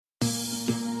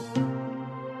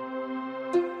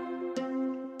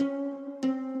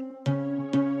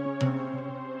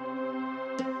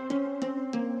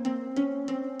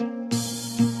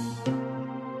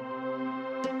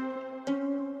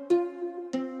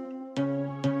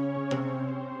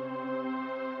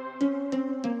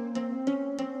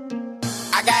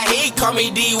he call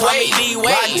me D-Wade.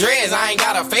 Rock dreads, I ain't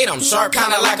got a fade, I'm sharp,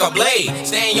 kinda like a blade.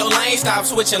 Stay in your lane, stop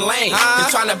switching lanes.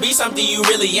 Just tryna be something you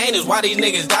really ain't is why these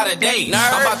niggas got a date.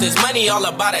 I'm about this money, all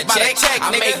about a check.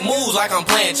 I make moves like I'm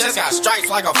playing chess, got stripes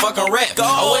like a fucking rep.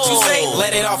 Or what you say,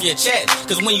 let it off your chest.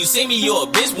 Cause when you see me, you a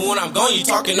bitch, but when I'm gone, you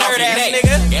talking off your neck.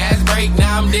 Gas break,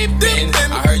 now I'm dipping.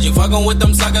 I heard you fucking with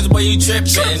them suckers, boy, you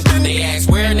tripping. They ask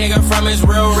where a nigga from is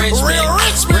real rich man.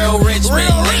 Real rich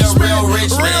man, nigga, real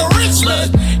rich man.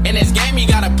 Look, in this game, you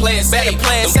gotta play it safe.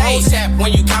 Them hoes tap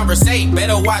when you conversate,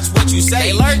 better watch what you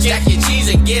say. Jack your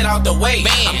cheese and get out the way.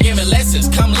 I'm giving lessons,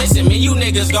 come listen, me, you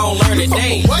niggas gon' learn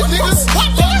today. What niggas?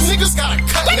 Fuck niggas gotta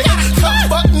cut, nigga. Cut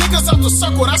fuck niggas out the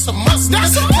circle, that's a must, nigga.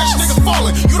 Catch nigga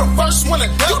falling, you the first one to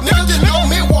duck, nigga. Didn't know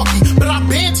Milwaukee, but I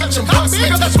been touching bumps,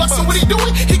 nigga. Bustin' what he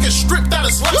doing? He get stripped out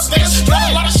his lust, nigga.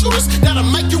 Got a lot of shooters that'll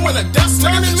make you in the dust,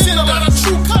 nigga. Seen a lot of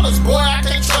true colors, boy, I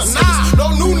can't trust niggas.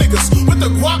 No new niggas with the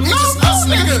guap, niggas, us,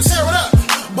 nigga. Tear it up,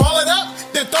 ball it up,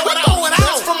 then throw it out.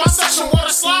 That's from my section,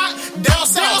 water slide, down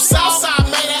south, south side,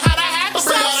 man. How that happen?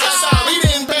 Bring that outside. He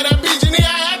didn't pay that BG,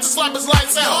 I had to slap his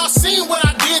lights out. Y'all seen what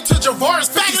I did to Javaris?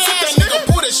 50 cent, that nigga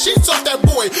pulled the sheets off that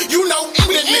boy. You know,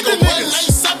 any nigga wasn't